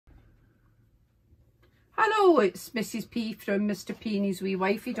Hello, it's Mrs P from Mr P and his wee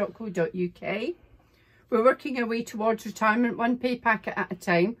wifey.co.uk. We're working our way towards retirement, one pay packet at a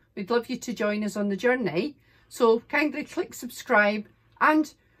time. We'd love you to join us on the journey. So kindly click subscribe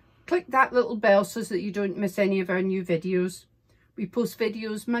and click that little bell so that you don't miss any of our new videos. We post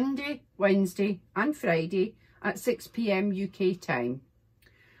videos Monday, Wednesday and Friday at 6 PM UK time.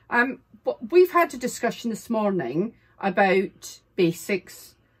 But we've had a discussion this morning about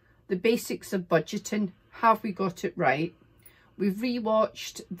basics, the basics of budgeting. Have we got it right? We've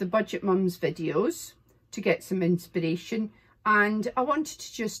rewatched the Budget Mums videos to get some inspiration, and I wanted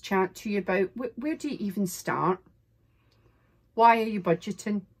to just chat to you about where do you even start? Why are you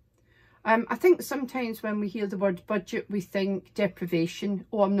budgeting? I think sometimes when we hear the word budget, we think deprivation.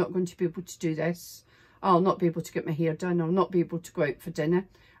 Oh, I'm not going to be able to do this. I'll not be able to get my hair done. I'll not be able to go out for dinner.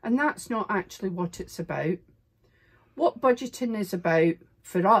 And that's not actually what it's about. What budgeting is about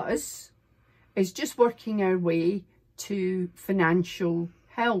for us is just working our way to financial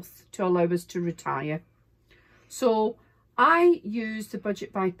health to allow us to retire. So I use the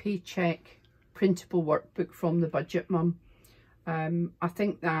Budget by Paycheck printable workbook from the Budget Mum. I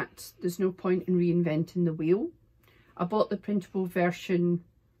think that there's no point in reinventing the wheel. I bought the printable version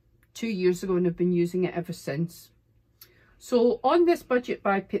 2 years ago and I've been using it ever since. So on this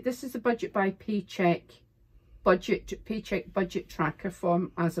this is the Budget by Paycheck budget tracker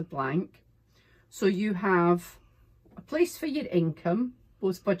form as a blank. So you have a place for your income,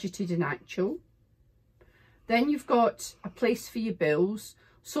 both budgeted and actual. Then you've got a place for your bills.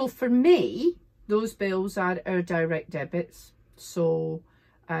 So for me, those bills are our direct debits. So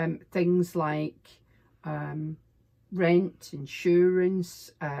things like rent,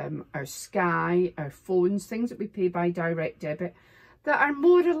 insurance, our Sky, our phones, things that we pay by direct debit that are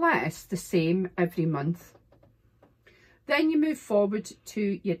more or less the same every month. Then you move forward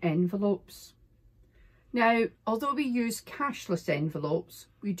to your envelopes. Now, although we use cashless envelopes,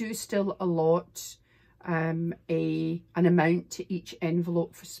 we do still allot an amount to each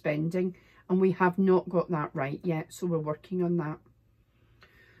envelope for spending, and we have not got that right yet, so we're working on that.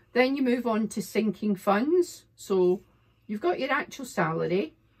 Then you move on to sinking funds. So you've got your actual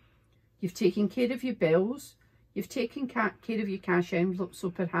salary, you've taken care of your bills, you've taken care of your cash envelopes, so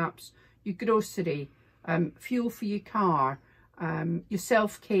perhaps your grocery, fuel for your car, your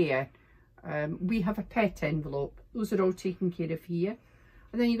self-care. We have a pet envelope. Those are all taken care of here.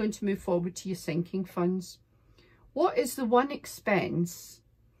 And then you're going to move forward to your sinking funds. What is the one expense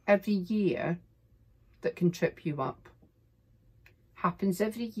every year that can trip you up? Happens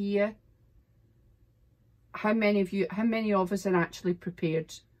every year. How many of us are actually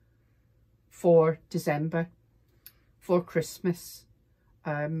prepared for December, for Christmas,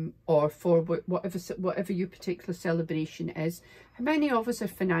 or for whatever your particular celebration is? How many of us are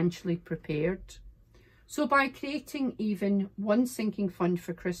financially prepared? So by creating even one sinking fund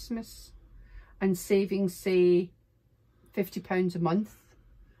for Christmas and saving, say, £50 a month,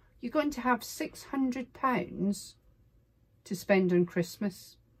 you're going to have £600 to spend on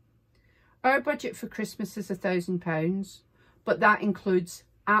Christmas. Our budget for Christmas is £1,000, but that includes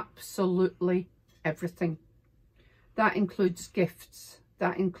absolutely everything. That includes gifts.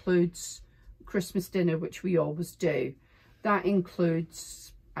 That includes Christmas dinner, which we always do. That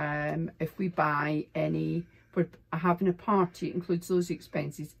includes if we buy we're having a party, it includes those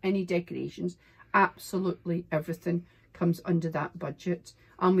expenses, any decorations, absolutely everything comes under that budget.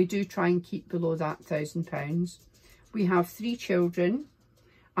 And we do try and keep below that £1,000. We have 3 children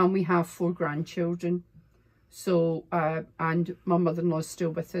and we have 4 grandchildren. So, and my mother-in-law is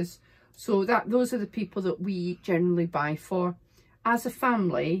still with us. So those are the people that we generally buy for. As a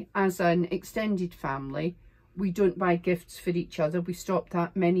family, as an extended family, we don't buy gifts for each other. We stopped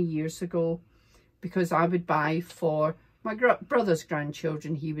that many years ago because I would buy for my brother's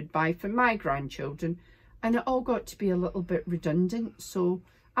grandchildren, he would buy for my grandchildren, and it all got to be a little bit redundant. So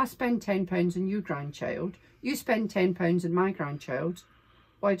I spend £10 on your grandchild, you spend £10 on my grandchild.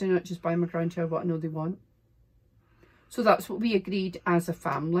 Why do I not just buy my grandchild what I know they want? So that's what we agreed as a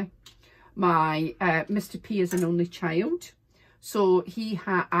family. My Mr P is an only child. So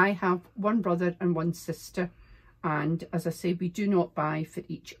I have 1 brother and 1 sister. And as I say, we do not buy for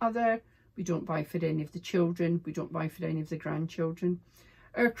each other. We don't buy for any of the children. We don't buy for any of the grandchildren.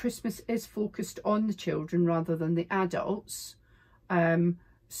 Our Christmas is focused on the children rather than the adults. And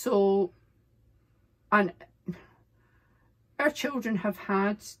our children have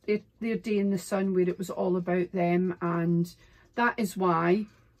had their day in the sun where it was all about them. And that is why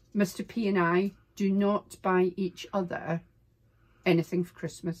Mr P and I do not buy each other anything for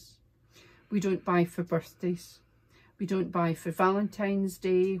Christmas. We don't buy for birthdays. We don't buy for Valentine's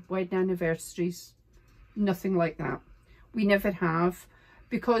Day, wedding anniversaries. Nothing like that. We never have,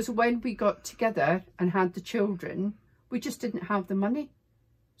 because when we got together and had the children, we just didn't have the money.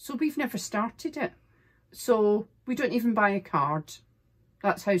 So we've never started it. So we don't even buy a card.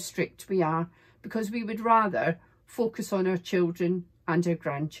 That's how strict we are, because we would rather focus on our children and our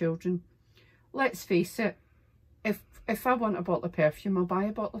grandchildren. Let's face it, if I want a bottle of perfume, I'll buy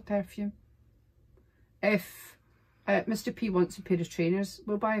a bottle of perfume. If Mr. P wants a pair of trainers,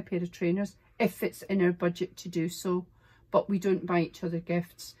 we'll buy a pair of trainers if it's in our budget to do so. But we don't buy each other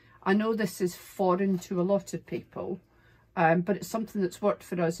gifts. I know this is foreign to a lot of people, but it's something that's worked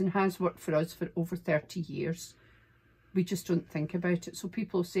for us and has worked for us for over 30 years. We just don't think about it. So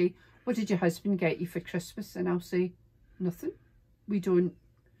people say, what did your husband get you for Christmas? And I'll say, nothing. We don't.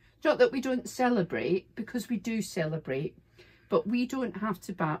 Not that we don't celebrate, because we do celebrate, but we don't have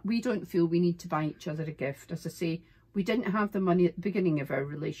to buy, we don't feel we need to buy each other a gift. As I say, we didn't have the money at the beginning of our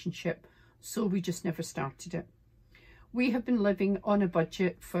relationship, so we just never started it. We have been living on a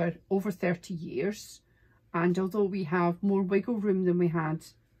budget for over 30 years, and although we have more wiggle room than we had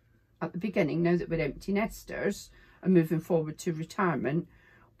at the beginning, now that we're empty nesters and moving forward to retirement,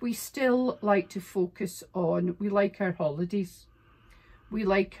 we still like to focus on, we like our holidays, we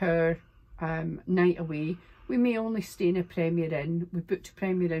like our night away. We may only stay in a Premier Inn. We booked a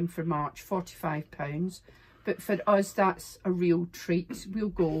Premier Inn for March, £45, but for us that's a real treat. We'll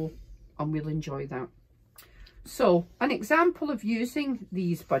go and we'll enjoy that. So an example of using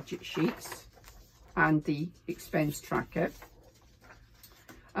these budget sheets and the expense tracker.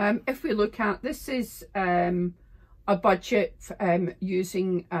 If we look at, this is a budget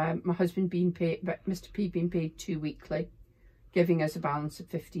using my husband being paid, but Mr. P being paid 2 weekly, giving us a balance of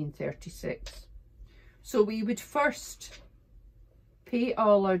 £15.36. So we would first pay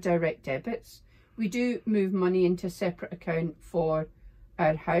all our direct debits. We do move money into a separate account for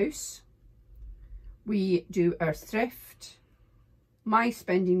our house. We do our thrift, my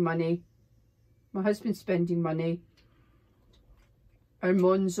spending money, my husband's spending money, our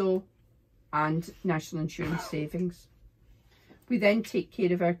Monzo and national insurance savings. We then take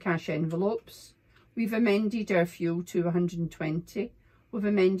care of our cash envelopes. We've amended our fuel to 120. We've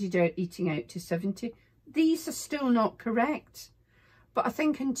amended our eating out to 70. These are still not correct. But I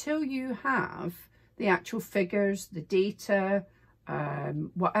think until you have the actual figures, the data,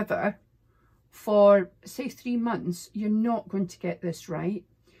 whatever, for say 3 months, you're not going to get this right.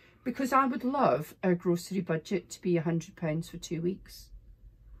 Because I would love our grocery budget to be £100 for 2 weeks.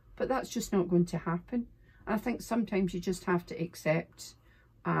 But that's just not going to happen. I think sometimes you just have to accept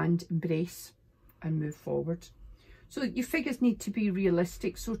and embrace and move forward. So your figures need to be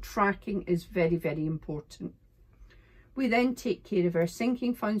realistic, so tracking is very, very important. We then take care of our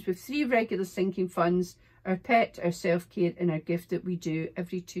sinking funds with 3 regular sinking funds, our pet, our self-care and our gift that we do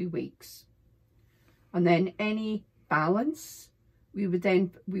every 2 weeks. And then any balance, we would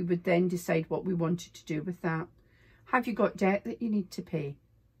then decide what we wanted to do with that. Have you got debt that you need to pay?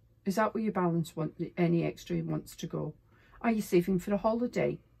 Is that where your balance any extra wants to go? Are you saving for a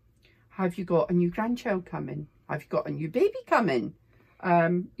holiday? Have you got a new grandchild coming? Have you got a new baby coming?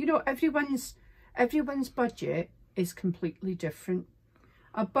 You know, everyone's budget is completely different.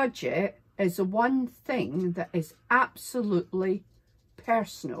 A budget is the one thing that is absolutely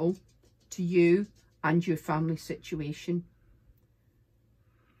personal to you and your family situation.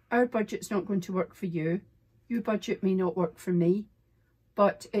 Our budget's not going to work for you. Your budget may not work for me,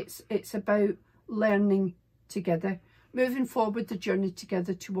 but it's about learning together, moving forward the journey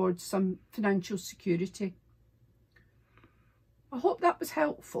together towards some financial security. I hope that was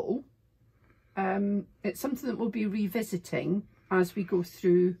helpful. It's something that we'll be revisiting as we go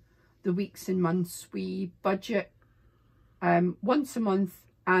through the weeks and months. We budget once a month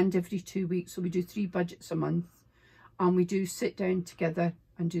and every 2 weeks, so we do 3 budgets a month, and we do sit down together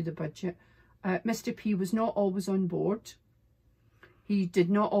and do the budget. Mr. P was not always on board. He did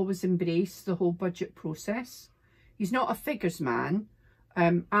not always embrace the whole budget process. He's not a figures man.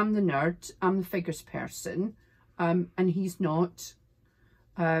 I'm the nerd, I'm the figures person, and he's not.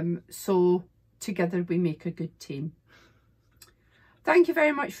 So together we make a good team. Thank you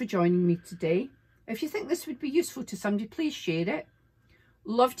very much for joining me today. If you think this would be useful to somebody, please share it.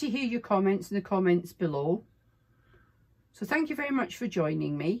 Love to hear your comments in the comments below. So thank you very much for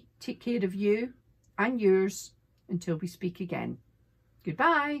joining me. Take care of you and yours until we speak again.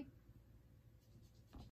 Goodbye.